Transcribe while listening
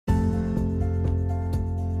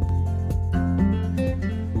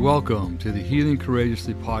Welcome to the Healing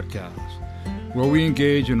Courageously podcast, where we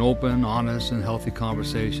engage in open, honest, and healthy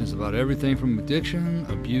conversations about everything from addiction,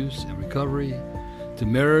 abuse, and recovery to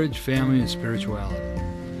marriage, family, and spirituality.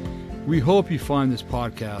 We hope you find this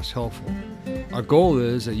podcast helpful. Our goal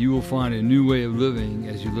is that you will find a new way of living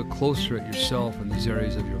as you look closer at yourself in these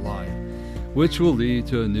areas of your life, which will lead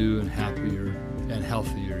to a new and happier and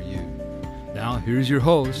healthier you. Now, here's your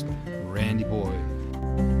host, Randy Boyd.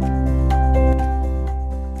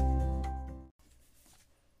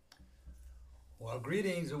 Well,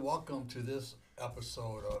 greetings and welcome to this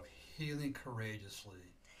episode of Healing Courageously.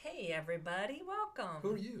 Hey, everybody. Welcome.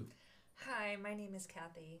 Who are you? Hi, my name is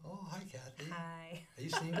Kathy. Oh, hi, Kathy. Hi. Are you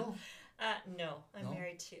single? No, I'm No?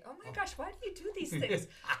 married to... Oh, my gosh, why do you do these things?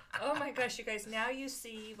 Oh, my gosh, you guys, now you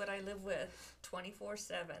see what I live with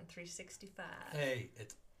 24/7, 365. Hey,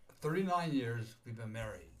 it's 39 years we've been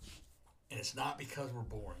married, and it's not because we're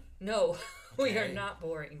boring. No, we are Okay. not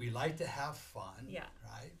boring. We like to have fun, Yeah.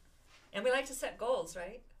 right? And we like to set goals,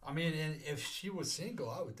 right? I mean, and if she was single,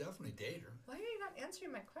 I would definitely date her. Why are you not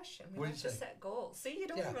answering my question? We What like did to you say? set goals. See, you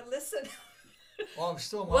don't Yeah. even listen. Well, I'm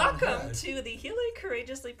still Welcome to the Healing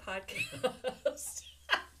Courageously podcast.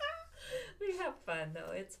 We have fun,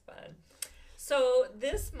 though. It's fun. So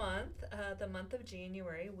this month, the month of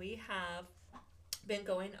January, we have been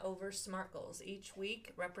going over SMART goals. Each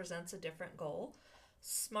week represents a different goal.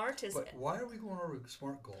 SMART is... But why are we going over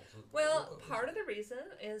SMART goals? Well, part of the reason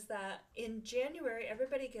is that in January,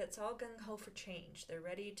 everybody gets all gung-ho for change. They're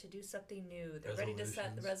ready to do something new. They're ready to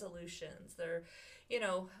set the resolutions. They're,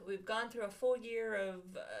 we've gone through a full year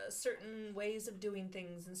of certain ways of doing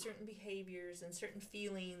things and certain behaviors and certain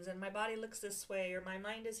feelings, and my body looks this way or my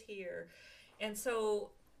mind is here. And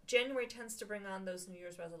so January tends to bring on those New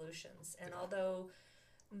Year's resolutions. And although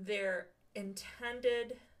they're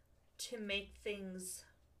intended to make things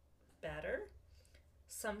better,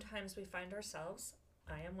 sometimes we find ourselves,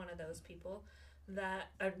 I am one of those people, that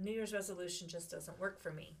a New Year's resolution just doesn't work for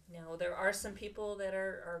me. Now, there are some people that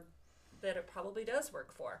that it probably does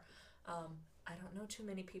work for. I don't know too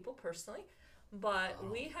many people personally, but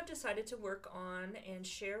we have decided to work on and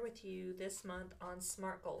share with you this month on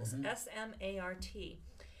SMART goals, S-M-A-R-T.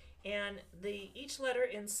 And each letter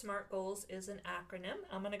in SMART goals is an acronym.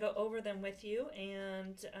 I'm going to go over them with you.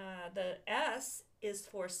 And the S is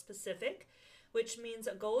for specific, which means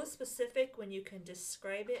a goal is specific when you can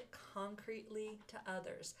describe it concretely to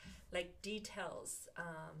others, like details.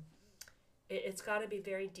 It's got to be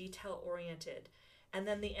very detail oriented. And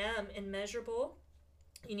then the M in measurable,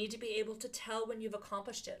 you need to be able to tell when you've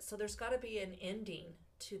accomplished it. So there's got to be an ending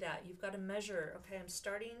to that. You've got to measure, okay, I'm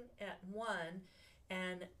starting at 1,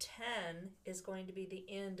 and 10 is going to be the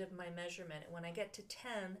end of my measurement. And when I get to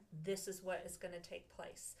 10, this is what is going to take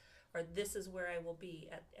place, or this is where I will be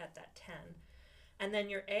at that 10. And then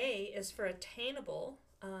your A is for attainable.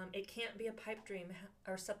 It can't be a pipe dream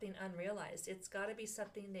or something unrealized. It's got to be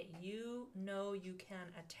something that you know you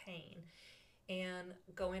can attain. And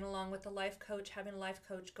going along with a life coach, having a life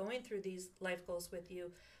coach going through these life goals with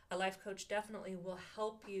you, a life coach definitely will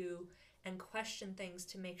help you and question things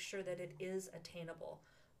to make sure that it is attainable.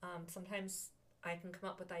 Sometimes I can come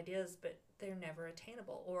up with ideas, but they're never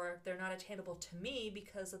attainable, or they're not attainable to me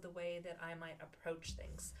because of the way that I might approach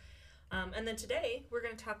things. And then today we're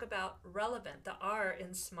going to talk about relevant, the R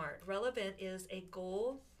in SMART. Relevant is a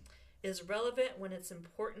goal is relevant when it's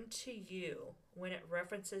important to you, when it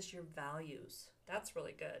references your values. That's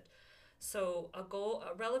really good. So a goal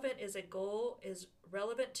is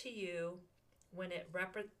relevant to you when a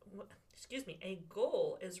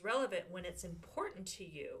goal is relevant when it's important to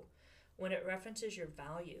you, when it references your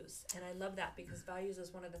values. And I love that because values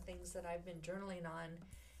is one of the things that I've been journaling on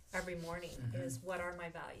every morning, is what are my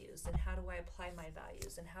values and how do I apply my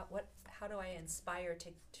values and how do I inspire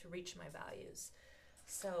to reach my values.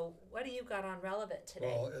 So what do you got on relevant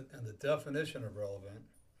today? Well, and the definition of relevant,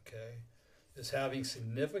 okay, is having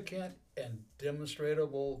significant and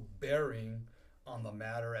demonstrable bearing on the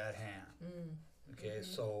matter at hand. Okay,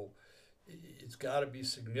 so it's got to be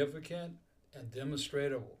significant and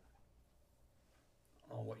demonstrable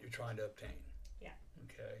on what you're trying to obtain. Yeah.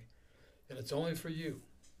 Okay, and it's only for you.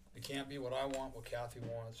 It can't be what I want, what Kathy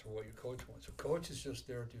wants, or what your coach wants. Your coach is just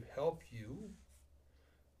there to help you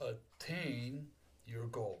attain your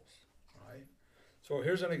goals, right? So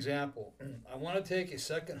here's an example. I want to take a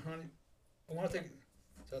second relevant.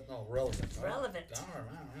 Right? Relevant.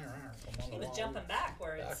 He was jumping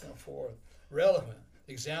backwards. Back and forth. Relevant.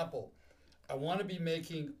 Example. I want to be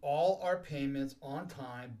making all our payments on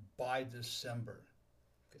time by December.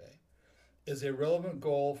 Okay. Is a relevant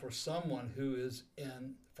goal for someone who is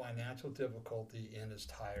in financial difficulty and is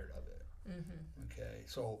tired of it. Okay,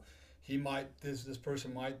 so this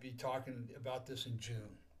person might be talking about this in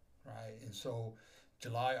June, right? And so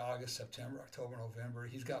July, August, September, October, November,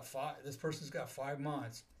 this person's got 5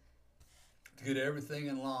 months to get everything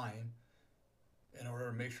in line in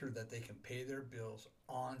order to make sure that they can pay their bills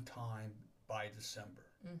on time by December.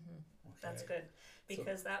 Okay? That's good,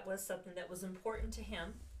 because that was something that was important to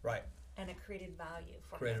him. Right. And it created value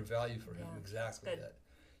for him. Created value for him, exactly that.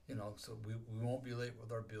 So we won't be late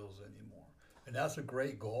with our bills anymore. And that's a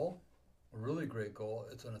great goal, a really great goal.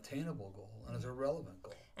 It's an attainable goal, and it's a relevant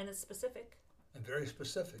goal. And it's specific. And very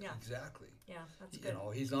specific, exactly. Yeah, that's good.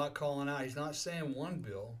 He's not calling out, he's not saying one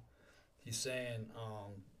bill, he's saying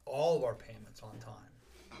all of our payments on time.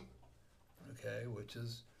 Okay, which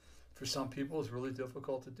is, for some people, is really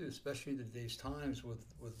difficult to do, especially in today's times with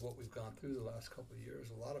what we've gone through the last couple of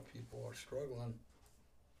years. A lot of people are struggling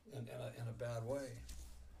in a bad way.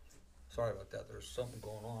 Sorry about that. There's something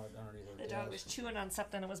going on underneath her desk. The dog was chewing on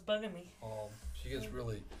something that was bugging me. Oh, she gets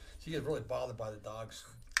really bothered by the dogs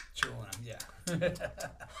chewing him. Yeah.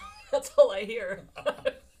 That's all I hear.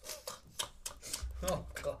 Oh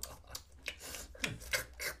God.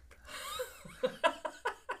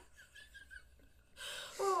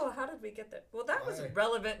 Oh, how did we get there? Well, that was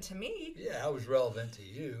relevant to me. Yeah, it was relevant to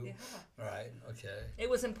you. Yeah. Right. Okay. It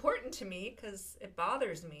was important to me because it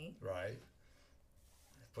bothers me. Right.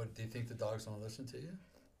 But do you think the dogs don't listen to you?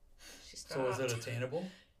 She stopped. So is it attainable?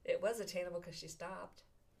 It was attainable because she stopped.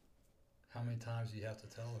 How many times do you have to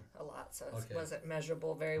tell her? A lot, so it wasn't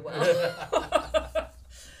measurable very well.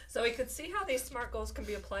 So we could see how these SMART goals can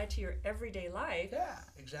be applied to your everyday life. Yeah,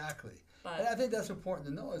 exactly. But, and I think that's important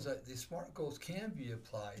to know, is that these SMART goals can be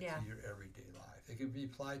applied to your everyday life. They can be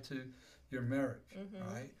applied to your marriage,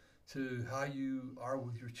 right? To how you are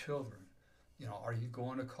with your children. Are you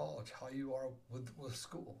going to college? How you are with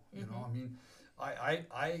school? I mean,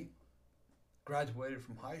 I graduated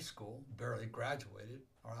from high school, barely graduated.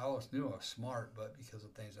 Or I always knew I was smart, but because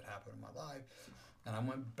of things that happened in my life. And I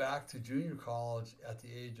went back to junior college at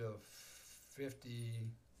the age of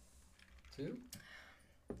 52?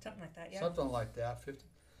 Something like that, yeah. Something like that, 50.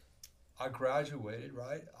 I graduated,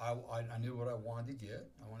 right? I knew what I wanted to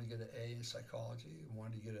get. I wanted to get an A in psychology. I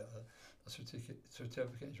wanted to get a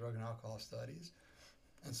certificate in drug and alcohol studies.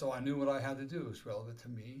 And so I knew what I had to do. It was relevant to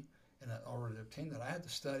me. And in order to obtain that, I had to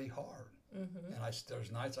study hard. And there's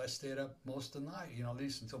nights I stayed up most of the night, at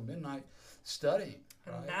least until midnight, studying.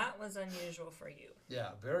 And right? that was unusual for you.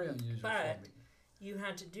 Yeah, very unusual for me. You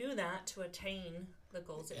had to do that to attain the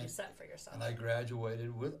goals that you set for yourself. And I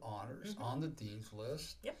graduated with honors on the dean's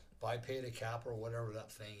list. Yep. Pi Beta Kappa, or whatever that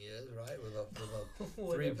thing is, right? With a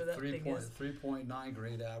 3.9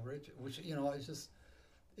 grade average, which it's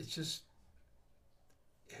just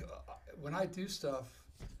when I do stuff,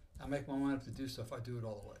 I make my mind up to do stuff. I do it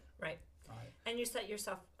all the way. Right. And you set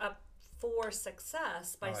yourself up for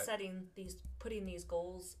success by putting these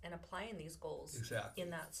goals and applying these goals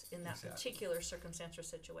in that particular circumstance or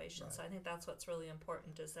situation. So I think that's what's really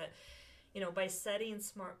important, is that by setting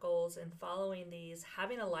SMART goals and following these,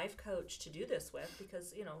 having a life coach to do this with,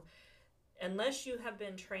 because unless you have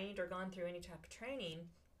been trained or gone through any type of training,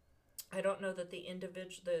 I don't know that the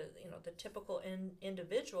typical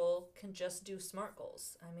individual can just do SMART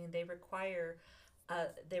goals. I mean, they require a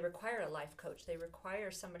life coach. They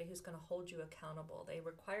require somebody who's going to hold you accountable. They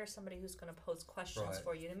require somebody who's going to pose questions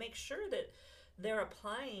for you to make sure that they're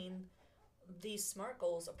applying these SMART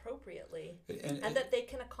goals appropriately and that they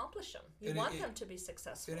can accomplish them. You want them to be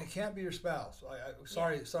successful. And it can't be your spouse.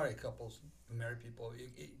 Sorry, couples, married people,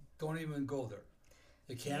 don't even go there.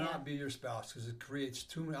 It cannot be your spouse, because it creates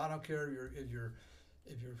too many. I don't care if your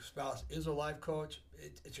spouse is a life coach,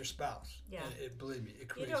 it's your spouse. Yeah. Believe me, it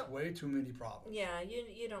creates way too many problems. Yeah,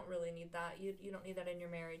 you don't really need that. You don't need that in your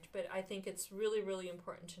marriage. But I think it's really, really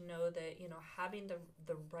important to know that, having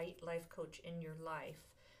the right life coach in your life,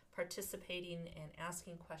 participating and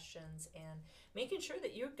asking questions and making sure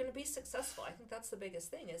that you're going to be successful. I think that's the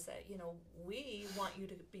biggest thing, is that, we want you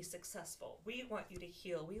to be successful. We want you to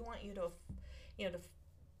heal. We want you to, to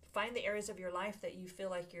find the areas of your life that you feel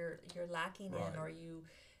like you're lacking in, or you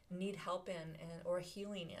need help in, or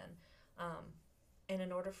healing in. And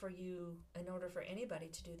in order for anybody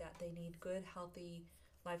to do that, they need good, healthy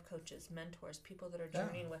life coaches, mentors, people that are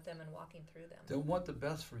journeying with them and walking through them. They want the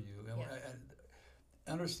best for you. And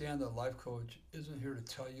understand that a life coach isn't here to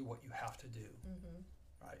tell you what you have to do.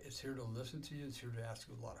 Right? It's here to listen to you. It's here to ask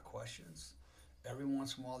you a lot of questions. Every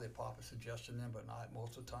once in a while, they pop a suggestion in, but not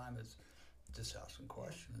most of the time. It's just asking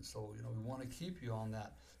questions. And so, we want to keep you on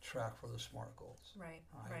that track for the SMART goals. Right.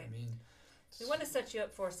 I mean, we want to set you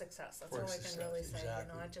up for success. That's all I can really say.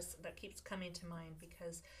 Exactly. That keeps coming to mind,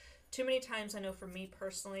 because too many times I know for me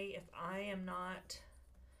personally, if I am not,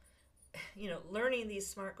 learning these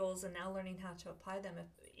SMART goals and now learning how to apply them, if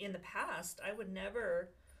in the past I would never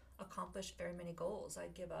accomplish very many goals.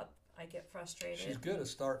 I'd give up. I get frustrated. She's good at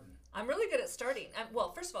starting. I'm really good at starting.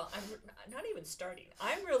 Well, first of all, I'm not even starting.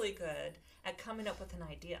 I'm really good at coming up with an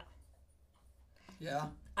idea. Yeah.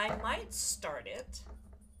 I might start it,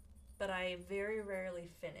 but I very rarely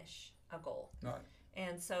finish a goal. Right.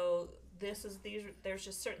 And so there's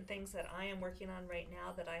just certain things that I am working on right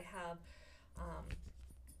now that I have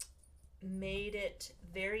made it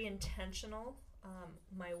very intentional.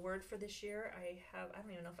 My word for this year, I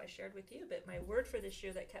don't even know if I shared with you, but my word for this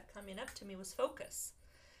year that kept coming up to me was focus.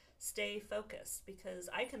 Stay focused, because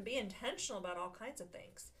I can be intentional about all kinds of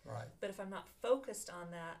things. Right. But if I'm not focused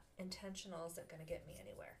on that, intentional isn't going to get me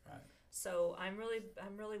anywhere. Right. So I'm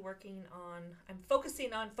really working on, I'm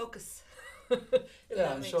focusing on focus.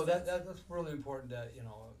 Yeah, and so that's really important, that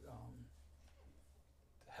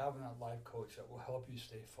having that life coach that will help you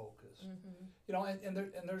stay focused. Mm-hmm.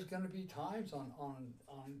 And there's going to be times on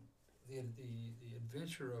the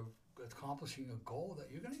adventure of accomplishing a goal that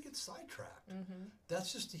you're going to get sidetracked. Mm-hmm.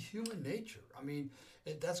 That's just the human nature. I mean,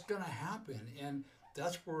 that's going to happen, and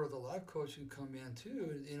that's where the life coach can come in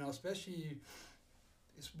too. Especially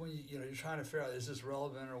it's when you're trying to figure out, is this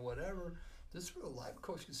relevant or whatever. This is where the life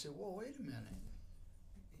coach can say, well, wait a minute.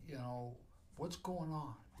 What's going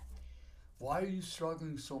on? Why are you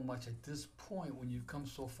struggling so much at this point when you've come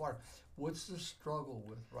so far? What's the struggle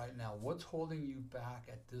with right now? What's holding you back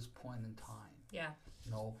at this point in time? Yeah.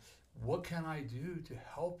 What can I do to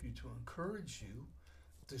help you, to encourage you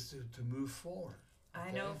to move forward? Okay?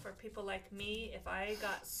 I know for people like me, if I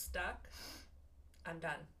got stuck, I'm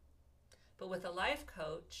done. But with a life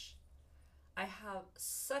coach, I have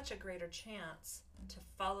such a greater chance to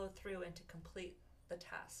follow through and to complete the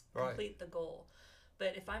task, complete the goal.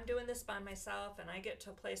 But if I'm doing this by myself and I get to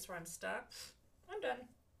a place where I'm stuck, I'm done.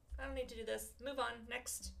 I don't need to do this. Move on,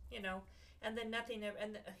 next, and then nothing.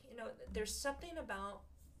 And, there's something about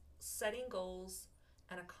setting goals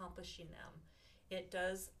and accomplishing them. It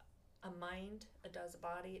does a mind, it does a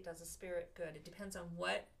body, it does a spirit good. It depends on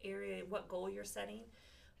what area, what goal you're setting.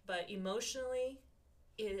 But emotionally,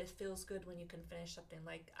 it feels good when you can finish something.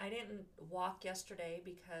 Like, I didn't walk yesterday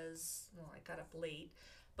because, I got up late.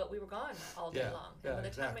 But we were gone all day long. And by the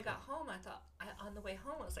time we got home, I thought, on the way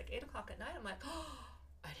home, it was like 8 o'clock at night. I'm like, oh,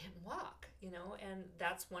 I didn't walk, and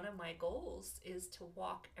that's one of my goals, is to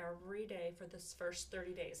walk every day for this first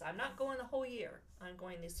 30 days. I'm not going the whole year. I'm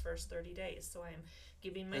going these first 30 days. So I'm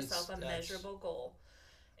giving myself a measurable goal.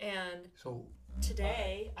 And so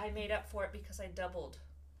today I made up for it because I doubled.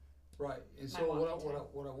 Right. And so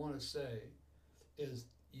what I want to say is,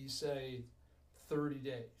 you say 30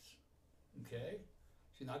 days, okay?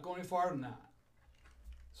 You're not going any farther than that.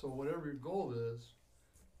 So whatever your goal is,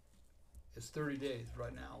 it's 30 days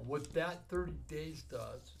right now. What that 30 days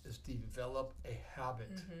does is develop a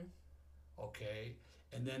habit, okay?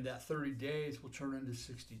 And then that 30 days will turn into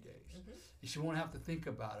 60 days. You won't have to think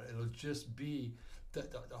about it. It'll just be,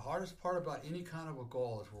 the hardest part about any kind of a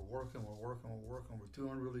goal is we're working, we're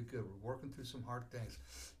doing really good. We're working through some hard things.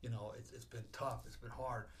 It's been tough, it's been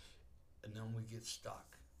hard. And then we get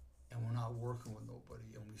stuck. And we're not working with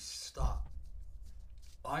nobody, and we stop.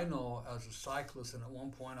 I know as a cyclist, and at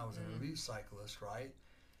one point I was an elite cyclist, right?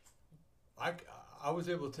 I was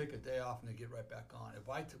able to take a day off and to get right back on. If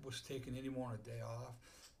I was taking any more than a day off,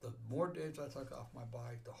 the more days I took off my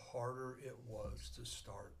bike, the harder it was to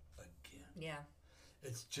start again. Yeah.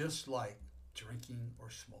 It's just like drinking or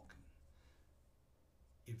smoking.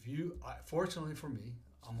 Fortunately for me,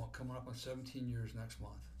 I'm coming up on 17 years next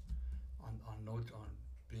month on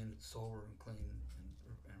being sober and clean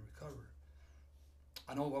and recovered.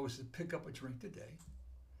 I know if I was to pick up a drink today,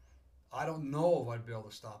 I don't know if I'd be able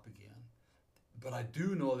to stop again. But I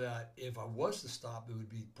do know that if I was to stop, it would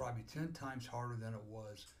be probably 10 times harder than it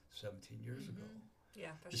was 17 years ago.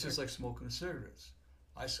 Yeah, for It's sure. just like smoking cigarettes.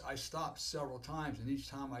 I stopped several times, and each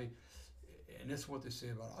time and that's what they say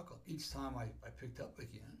about alcohol, each time I picked up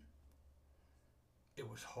again, it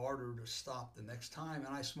was harder to stop the next time,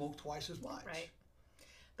 and I smoked twice as much. Right.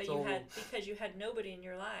 But because you had nobody in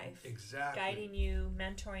your life guiding you,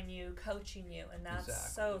 mentoring you, coaching you, and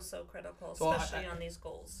that's so critical, especially on these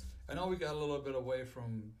goals. I know we got a little bit away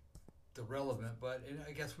from the relevant, but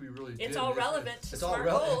I guess we really did. It's all relevant to SMART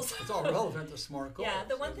goals. It's all relevant to SMART goals. Yeah,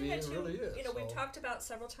 the one thing that really is, we've talked about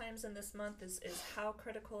several times in this month is how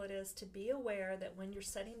critical it is to be aware that when you're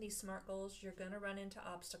setting these SMART goals, you're going to run into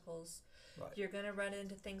obstacles. Right. You're going to run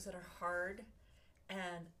into things that are hard,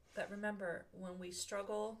 but remember, when we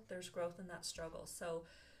struggle, there's growth in that struggle. So,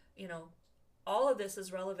 all of this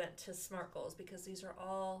is relevant to SMART goals because these are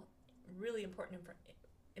all really important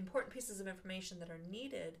pieces of information that are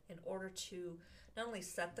needed in order to not only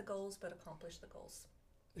set the goals but accomplish the goals.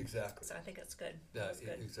 Exactly. So I think it's good. Yeah,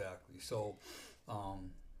 exactly. So,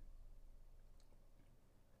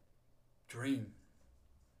 dream.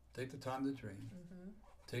 Take the time to dream. Mm-hmm.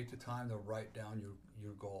 Take the time to write down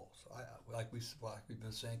your goals. Like we've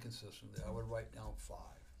been saying consistently, I would write down 5.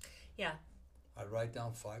 Yeah. I'd write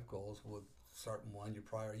down 5 goals. With starting one,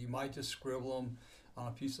 you might just scribble them on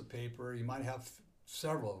a piece of paper. You might have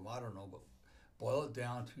several of them. I don't know, but boil it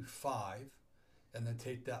down to 5, and then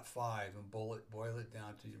take that 5 and boil it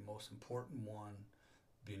down to your most important one,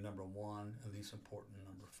 be number 1, and least important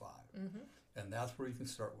number 5. Mm-hmm. And that's where you can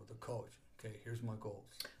start with a coach. Okay, here's my goals.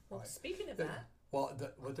 Well, right. Speaking of that. Well,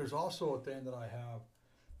 but there's also a thing that I have,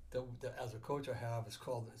 that as a coach I have, it's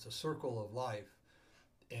a circle of life,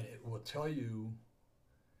 and it will tell you,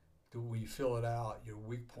 when you fill it out, your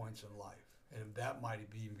weak points in life, and that might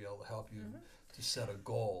even be able to help you mm-hmm. to set a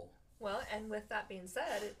goal. Well, and with that being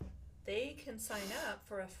said, they can sign up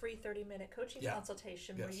for a free 30-minute coaching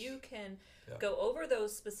consultation where you can go over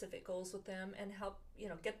those specific goals with them and help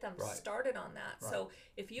get them started on that. Right. So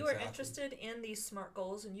if you are interested in these SMART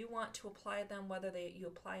goals and you want to apply them, whether you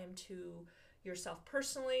apply them to yourself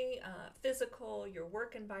personally, physical, your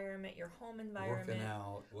work environment, your home environment, working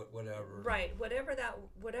out, whatever. Right, whatever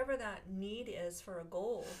that need is for a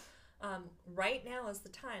goal. Right now is the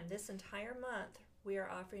time. This entire month, we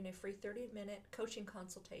are offering a free 30-minute coaching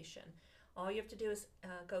consultation. All you have to do is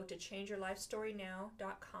go to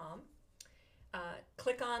changeyourlifestorynow.com,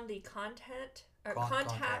 click on the contact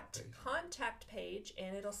page,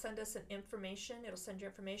 and it'll send us information. It'll send you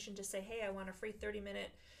information to say, hey, I want a free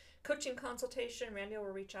 30-minute coaching consultation. Randy will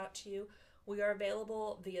reach out to you. We are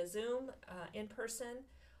available via Zoom, in person,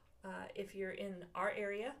 if you're in our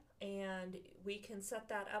area, and we can set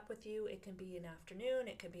that up with you. It can be an afternoon,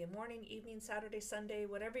 it can be a morning, evening, Saturday, Sunday,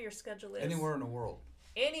 whatever your schedule is. Anywhere in the world.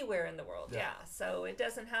 Anywhere in the world, yeah. So it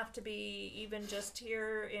doesn't have to be even just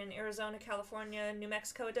here in Arizona, California, New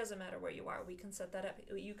Mexico. It doesn't matter where you are. We can set that up.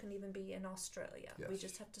 You can even be in Australia. Yes. We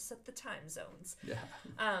just have to set the time zones. Yeah.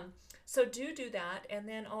 So do that. And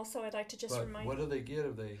then also I'd like to just remind you. What do they get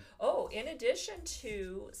if they... Oh, in addition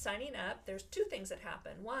to signing up, there's 2 things that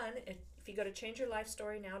happen. One, if you go to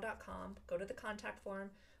changeyourlifestorynow.com, go to the contact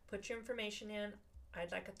form, put your information in.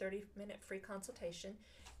 I'd like a 30-minute free consultation.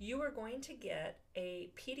 You are going to get a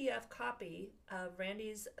PDF copy of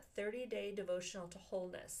Randy's 30-day devotional to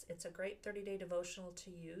wholeness. It's a great 30-day devotional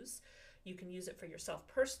to use. You can use it for yourself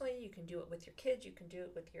personally. You can do it with your kids. You can do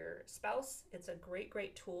it with your spouse. It's a great,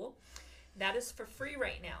 great tool. That is for free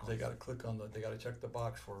right now. They got to they got to check the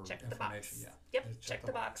box for information. The box. Yeah. Yep, check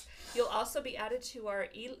the box. You'll also be added to our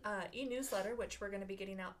e-newsletter, which we're going to be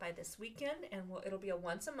getting out by this weekend, and it'll be a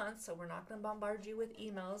once a month, so we're not going to bombard you with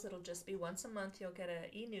emails. It'll just be once a month. You'll get an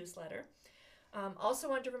e-newsletter. Also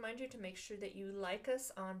wanted to remind you to make sure that you like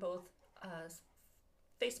us on both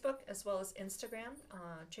Facebook as well as Instagram,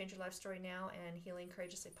 Change Your Life Story Now and Healing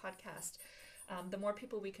Courageously Podcast. The more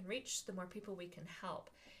people we can reach, the more people we can help.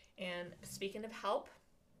 And speaking of help,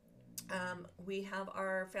 we have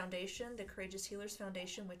our foundation, the Courageous Healers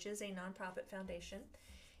Foundation, which is a nonprofit foundation.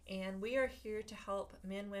 And we are here to help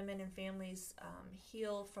men, women, and families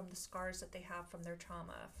heal from the scars that they have from their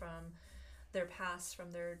trauma, from their past,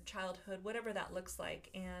 from their childhood, whatever that looks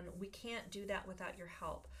like. And we can't do that without your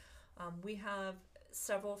help. We have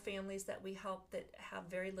several families that we help that have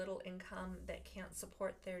very little income, that can't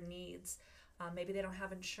support their needs. Maybe they don't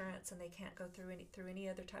have insurance and they can't go through any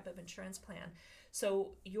other type of insurance plan.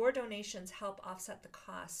 So your donations help offset the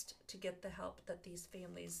cost to get the help that these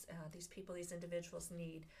families, these people, these individuals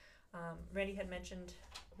need. Randy had mentioned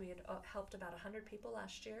we had helped about 100 people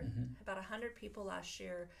last year. Mm-hmm. About 100 people last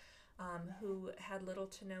year who had little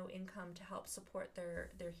to no income to help support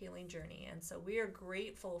their healing journey. And so we are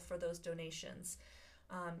grateful for those donations.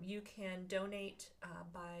 You can donate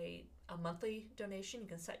by a monthly donation. You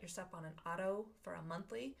can set yourself on an auto for a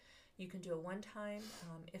monthly. You can do a one-time.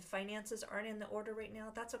 If finances aren't in the order right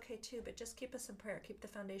now, that's okay too, but just keep us in prayer. Keep the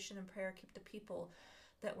foundation in prayer. Keep the people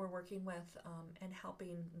that we're working with and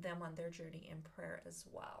helping them on their journey in prayer as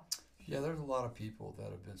well. Yeah, there's a lot of people that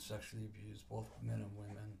have been sexually abused, both men and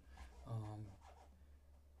women.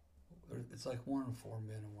 It's like 1 in 4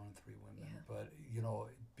 men and 1 in 3 women. Yeah. But,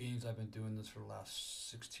 being I've been doing this for the last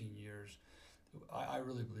 16 years, I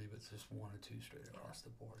really believe it's just 1 or 2 straight across the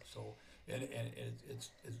board. So, and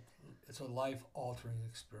it's a life-altering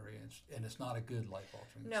experience, and it's not a good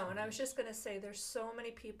life-altering experience. No, and I was just going to say, there's so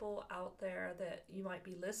many people out there that you might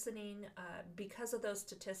be listening because of those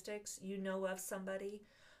statistics. You know of somebody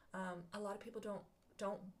A lot of people don't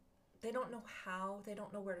know how, they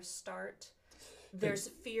don't know where to start. There's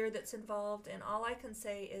fear that's involved, and all I can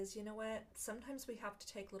say is, you know what, sometimes we have to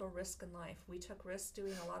take little risk in life. We took risks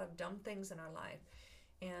doing a lot of dumb things in our life,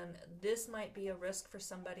 and this might be a risk for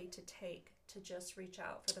somebody to take, to just reach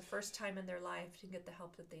out for the first time in their life to get the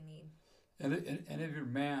help that they need. And if you're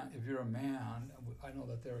a man, I know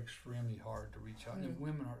that they're extremely hard to reach out, and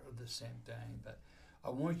women are the same thing, but I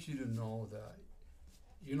want you to know that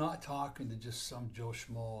you're not talking to just some Joe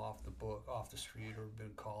Schmo off the street or been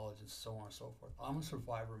in college and so on and so forth. I'm a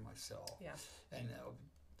survivor myself. Yeah. And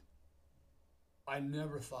I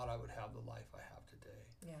never thought I would have the life I have today.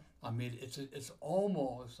 Yeah. I mean, it's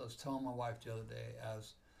almost, I was telling my wife the other day,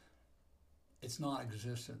 as it's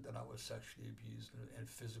non-existent that I was sexually abused and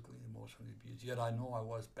physically and emotionally abused. Yet I know I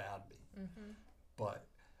was badly. Mm-hmm. But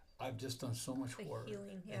I've just done so much work.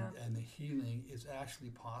 Healing, and the healing is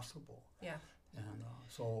actually possible. Yeah. And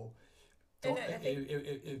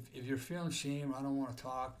if you're feeling shame, I don't want to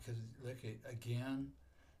talk, because, again,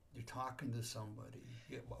 you're talking to somebody.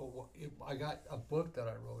 I got a book that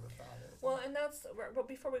I wrote about it. Well, and well,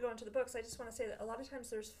 before we go into the books, I just want to say that a lot of times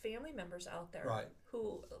there's family members out there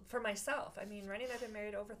who, for myself, I mean, Randy and I have been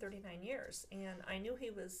married over 39 years, and I knew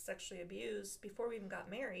he was sexually abused before we even got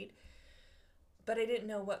married, but I didn't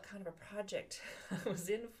know what kind of a project I was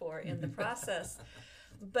in for in the process.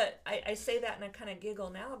 But I say that and I kind of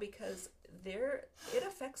giggle now, because it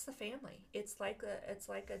affects the family. It's like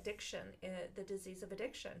addiction, the disease of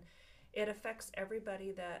addiction. It affects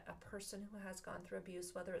everybody, that a person who has gone through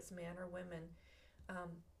abuse, whether it's men or women,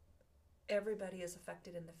 everybody is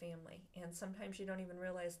affected in the family. And sometimes you don't even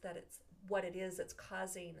realize that it's what it is that's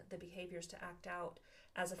causing the behaviors to act out.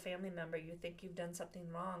 As a family member, you think you've done something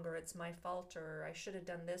wrong, or it's my fault, or I should have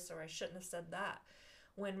done this, or I shouldn't have said that.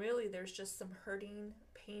 When really there's just some hurting,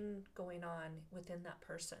 pain going on within that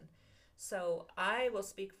person. So I will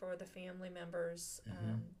speak for the family members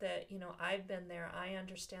that, I've been there. I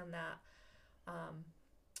understand that.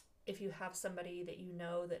 If you have somebody that you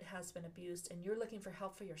know that has been abused and you're looking for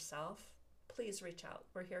help for yourself, please reach out.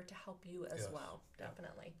 We're here to help you as well,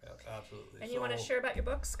 definitely. Yeah, absolutely. And you want to share about your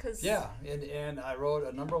books? And I wrote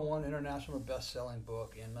a #1 international best-selling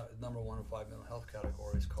book in #1 in 5 mental health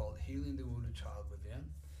categories called Healing the Wounded Child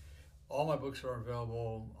Within. All my books are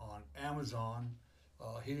available on Amazon.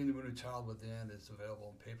 Healing the Wounded Child Within is available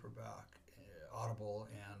in paperback, Audible,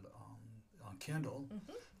 and on Kindle.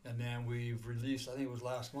 Mm-hmm. And then we've released, I think it was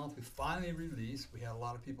last month, we finally released, we had a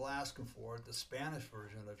lot of people asking for it, the Spanish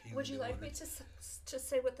version of Healing the Wounded. Would you like me to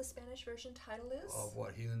say what the Spanish version title is? Of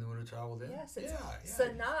what, Healing the Wounded Child Within? Yes, it's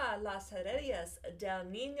Sanar las heridas del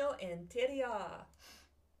niño interior.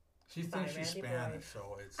 She thinks she's Spanish,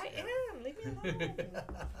 so it's... I am, leave me alone.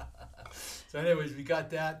 So anyways, we got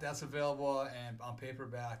that. That's available and on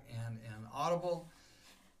paperback and Audible.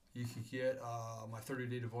 You can get my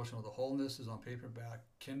 30-day devotional, The Wholeness, is on paperback,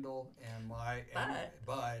 Kindle, and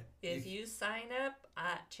but if you sign up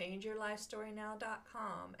at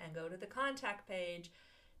changeyourlifestorynow.com and go to the contact page,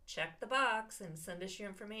 check the box and send us your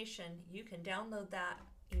information, you can download that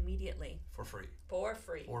immediately. For free.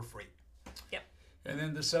 Yep. And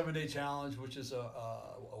then the 7-day challenge, which is a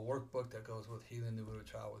workbook that goes with Healing the Wounded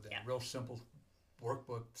Child Within. Real simple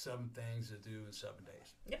workbook, 7 things to do in 7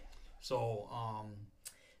 days. Yep. So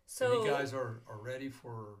if you guys are ready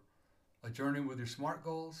for a journey with your SMART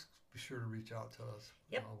goals, be sure to reach out to us.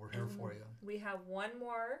 Yep. We're here for you. We have one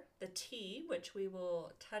more, the T, which we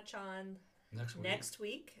will touch on next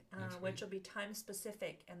week, which will be time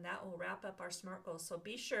specific, and that will wrap up our SMART goals. So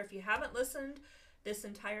be sure, if you haven't listened this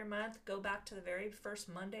entire month, go back to the very first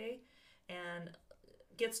Monday and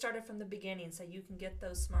get started from the beginning so you can get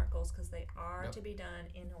those SMART goals, because they are to be done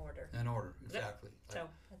in order. In order, exactly. Yep. So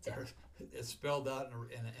that's it. It's spelled out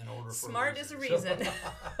in order. SMART is a reason.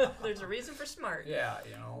 There's a reason for SMART. Yeah,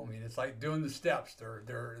 I mean, it's like doing the steps. They're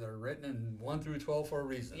written in 1 through 12 for a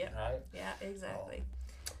reason. Yep. Right? Yeah, exactly.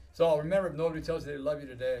 So remember, if nobody tells you they love you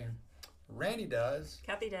today, Randy does.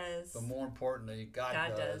 Kathy does. But more importantly, God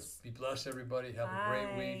does. Be blessed, everybody. Have a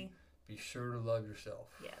great week. Be sure to love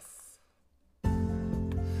yourself. Yes.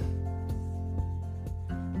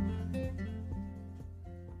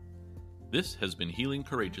 This has been Healing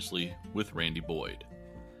Courageously with Randy Boyd.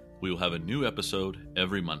 We will have a new episode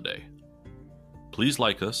every Monday. Please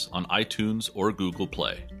like us on iTunes or Google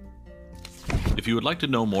Play. If you would like to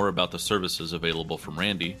know more about the services available from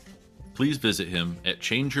Randy, please visit him at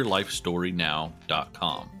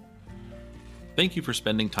changeyourlifestorynow.com. Thank you for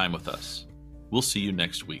spending time with us. We'll see you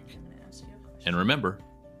next week. And remember,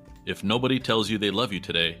 if nobody tells you they love you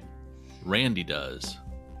today, Randy does.